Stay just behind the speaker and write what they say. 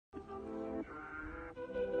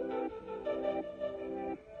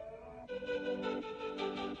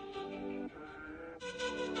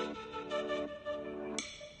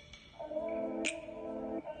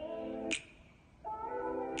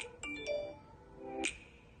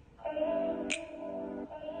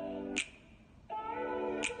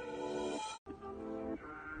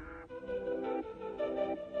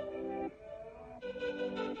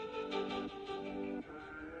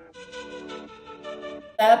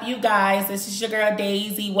Up, you guys? This is your girl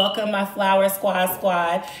Daisy. Welcome my Flower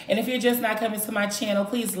Squad. And if you're just not coming to my channel,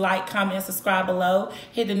 please like, comment, and subscribe below.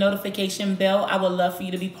 Hit the notification bell. I would love for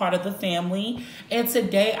you to be part of the family. And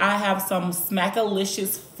today I have some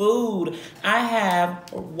smackalicious food. I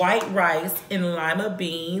have white rice and lima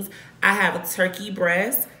beans. I have turkey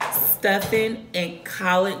breast, stuffing, and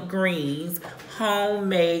collard greens.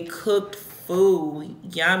 Homemade cooked food.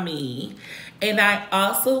 Yummy. And I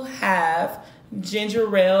also have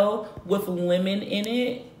ginger ale with lemon in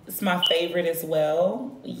it. It's my favorite as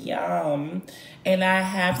well. Yum. And I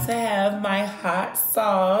have to have my hot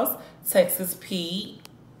sauce, Texas Pete.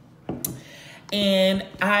 And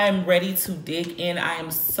I'm ready to dig in. I am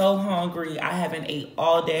so hungry. I haven't ate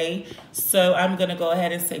all day. So I'm going to go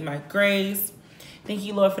ahead and say my grace. Thank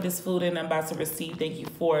you, Lord, for this food and I'm about to receive. Thank you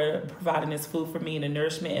for providing this food for me and the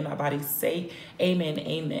nourishment in my body's sake. Amen.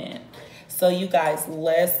 Amen. So you guys,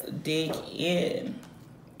 let's dig in.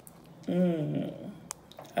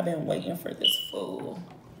 I've been waiting for this food.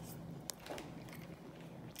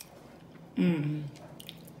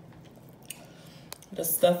 The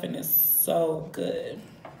stuffing is so good.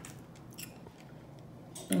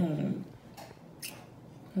 I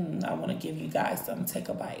want to give you guys some. Take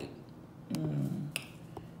a bite.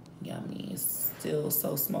 Yummy. It's still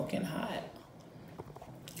so smoking hot.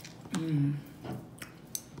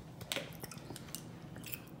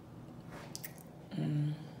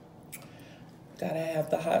 Gotta have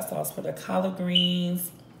the hot sauce for the collard greens.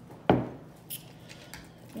 And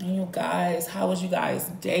you guys, how was you guys'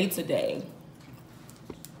 day today?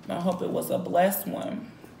 I hope it was a blessed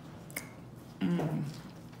one.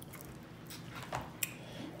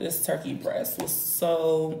 This turkey breast was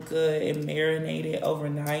so good. It marinated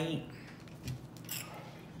overnight.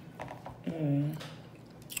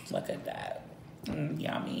 Look at that.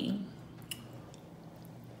 Yummy.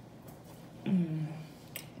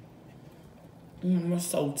 It's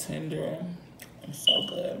so tender. It's so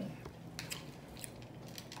good.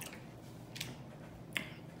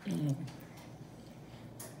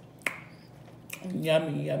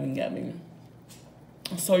 Yummy, yummy, yummy.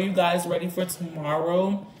 So you guys ready for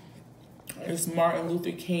tomorrow? It's Martin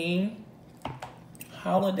Luther King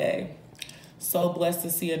holiday. So blessed to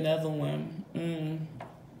see another one.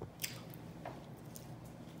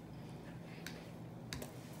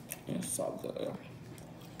 It's so good.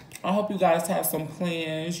 I hope you guys have some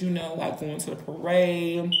plans, you know, like going to the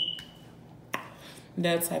parade,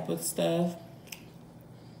 that type of stuff.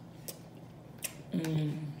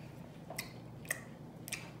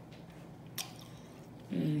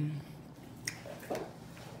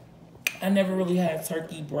 I never really had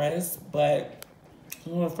turkey breast, but this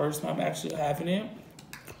was the first time actually having it.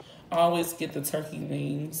 I always get the turkey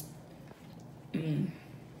wings.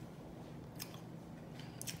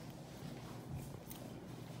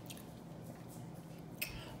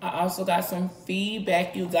 I also got some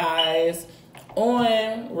feedback, you guys,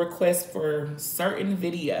 on requests for certain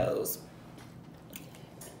videos.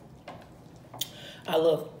 I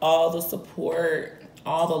love all the support,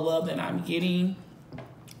 all the love that I'm getting.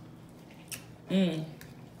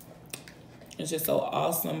 It's just so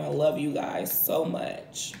awesome. I love you guys so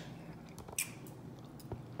much.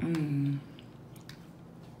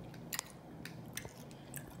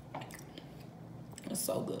 It's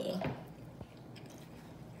so good.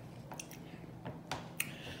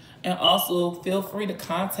 And also, feel free to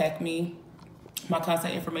contact me. My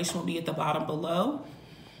contact information will be at the bottom below.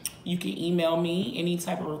 You can email me any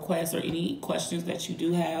type of requests or any questions that you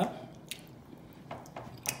do have.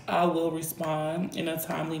 I will respond in a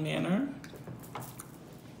timely manner.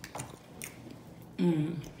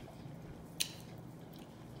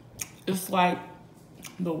 It's like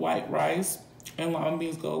the white rice and lima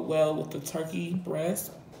beans go well with the turkey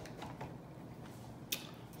breast.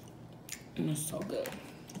 And it's so good.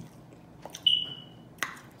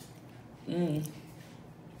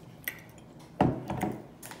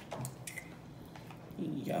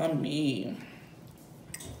 Yummy.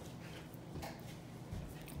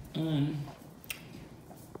 And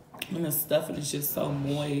the stuffing is just so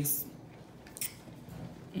moist.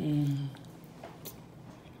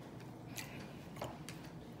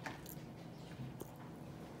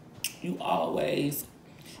 You always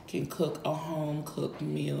can cook a home-cooked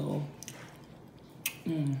meal.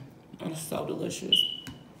 It's so delicious.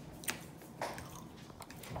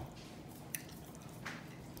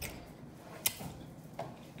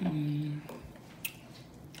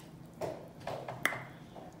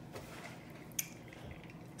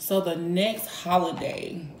 So the next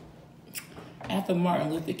holiday after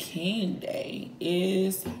Martin Luther King Day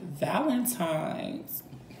is Valentine's.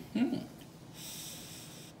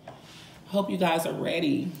 Hope you guys are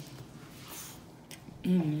ready.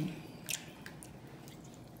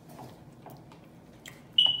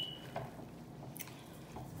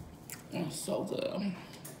 It's so good.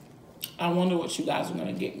 I wonder what you guys are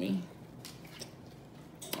gonna get me.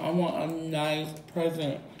 I want a nice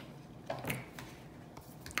present.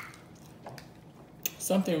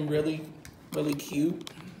 Something really, really cute.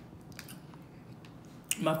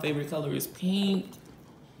 My favorite color is pink.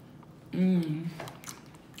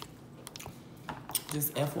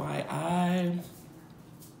 Just FYI.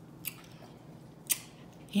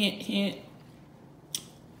 Hint, hint.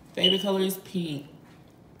 Favorite color is pink.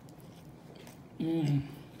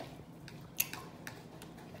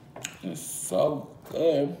 It's so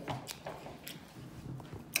good.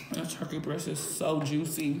 The turkey breast is so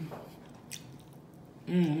juicy.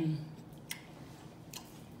 You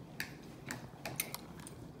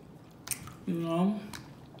know?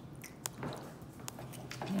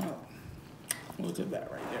 Oh, look at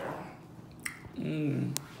that right there.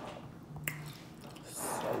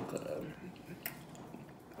 So good.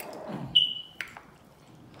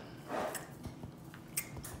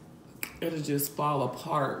 It'll just fall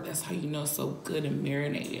apart. That's how you know it's so good and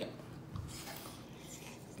marinated.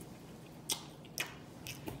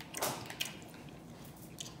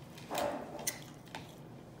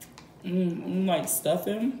 Like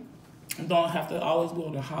stuffing. Don't have to always go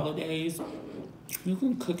to the holidays. You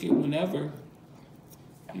can cook it whenever.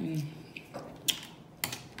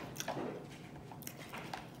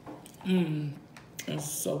 It's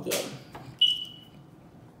so good.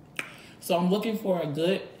 So I'm looking for a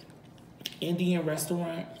good Indian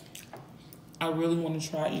restaurant. I really want to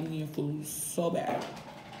try Indian food so bad.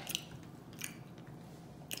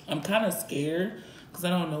 I'm kind of scared because I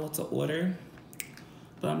don't know what to order.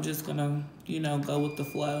 But I'm just gonna, you know, go with the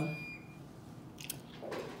flow.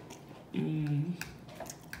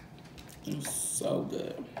 It's so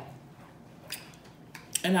good.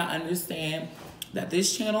 And I understand that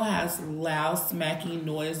this channel has loud smacking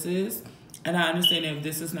noises. And I understand if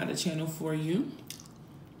this is not a channel for you.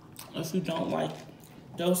 If you don't like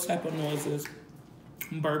those type of noises,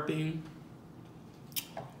 burping.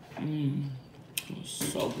 It's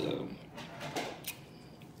so good.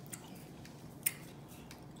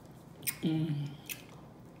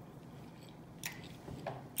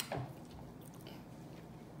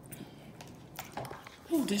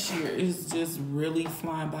 Oh, this year is just really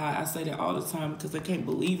flying by. I say that all the time because I can't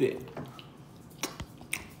believe it.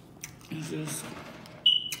 It's just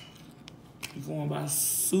going by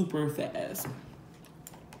super fast.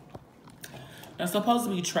 I'm supposed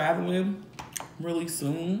to be traveling really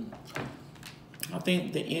soon. I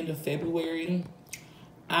think the end of February.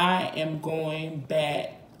 I am going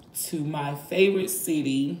back to my favorite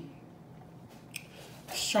city,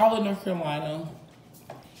 Charlotte, North Carolina,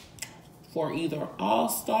 for either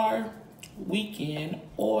All-Star Weekend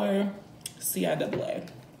or CIAA.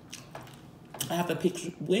 I have to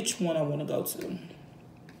pick which one I want to go to.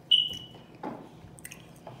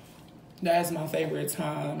 That is my favorite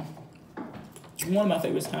time. One of my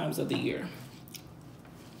favorite times of the year.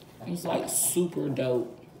 It's like super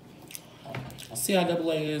dope.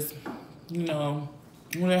 CIAA is, you know,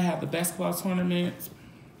 when they have the basketball tournaments.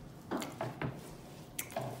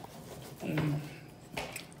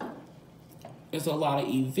 It's a lot of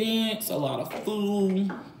events, a lot of food.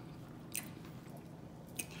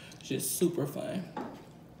 Just super fun.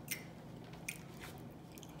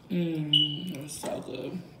 It's so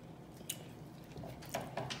good.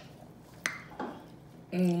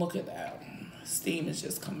 Look at that. Steam is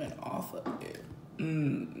just coming off of it.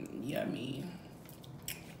 Yummy.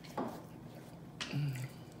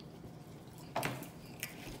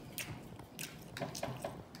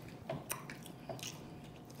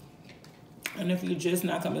 And if you're just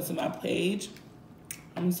not coming to my page,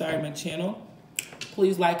 my channel,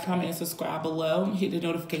 please like, comment, and subscribe below. Hit the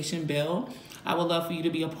notification bell. I would love for you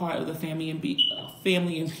to be a part of the family and be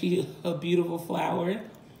a beautiful flower.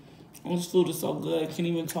 Oh, this food is so good. I can't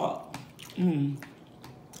even talk.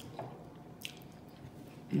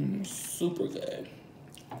 Super good.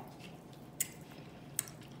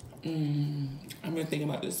 I've been thinking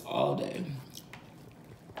about this all day.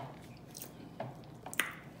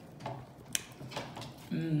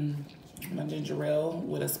 My ginger ale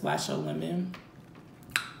with a splash of lemon.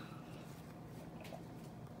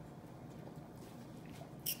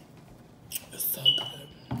 It's so good.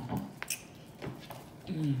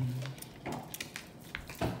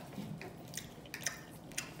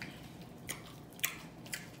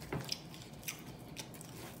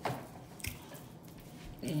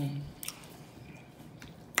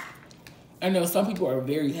 I know some people are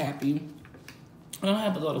very happy I don't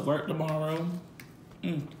have to go to work tomorrow.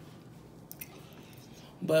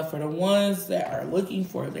 But for the ones that are looking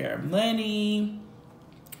for their money,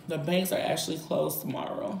 the banks are actually closed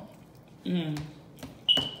tomorrow. We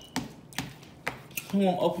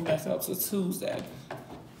won't open back up till Tuesday.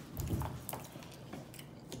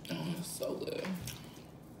 Oh, it's so good.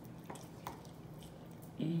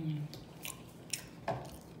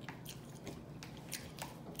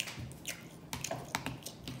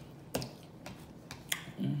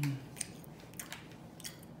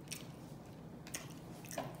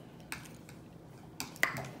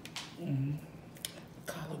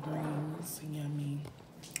 Collard greens, yummy.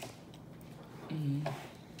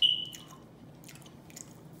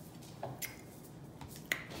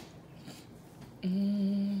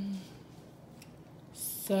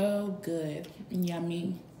 So good,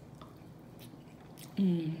 yummy.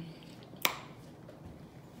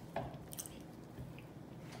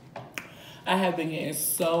 I have been getting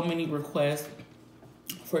so many requests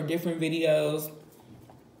for different videos.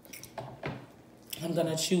 I'm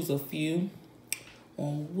gonna choose a few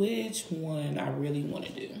on which one I really want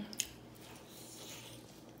to do.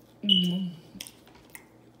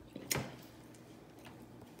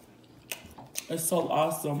 It's so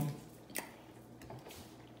awesome.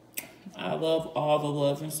 I love all the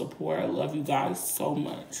love and support. I love you guys so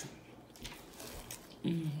much.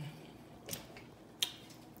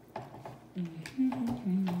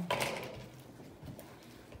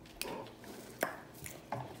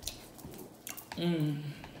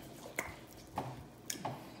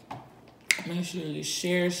 Make sure you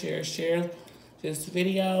share this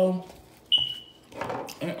video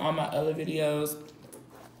and all my other videos.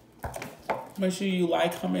 Make sure you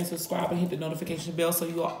like, comment, subscribe, and hit the notification bell so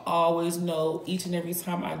you'll always know each and every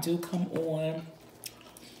time I do come on.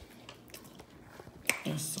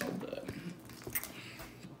 It's so good.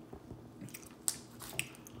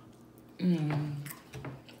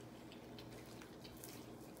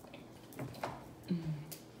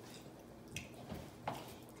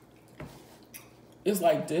 It's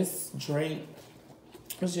like this drink.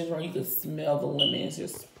 It's just where you can smell the lemon. It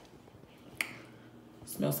just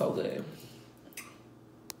smells so good.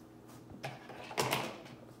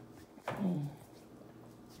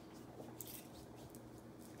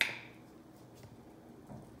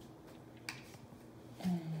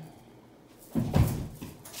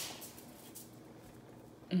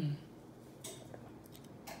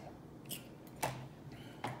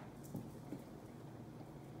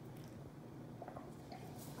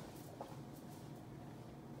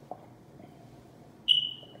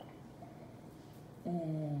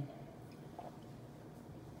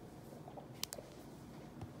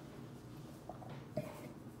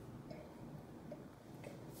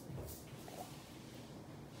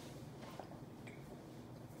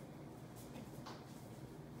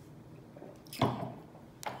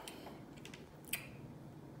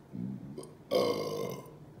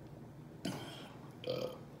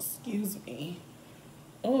 Excuse me.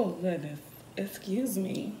 Oh, goodness. Excuse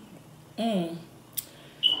me.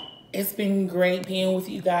 It's been great being with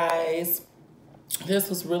you guys. This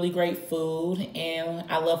was really great food, and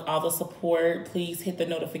I love all the support. Please hit the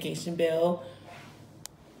notification bell.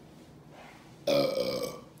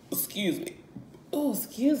 Excuse me. Oh,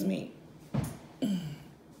 excuse me.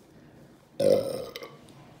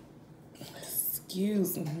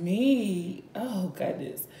 Excuse me. Oh,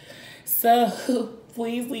 goodness. So,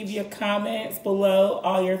 please leave your comments below,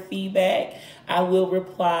 all your feedback. I will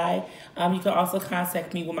reply. You can also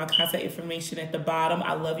contact me with my contact information at the bottom.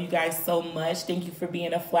 I love you guys so much. Thank you for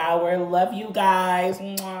being a flower. Love you guys.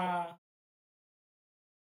 Mwah.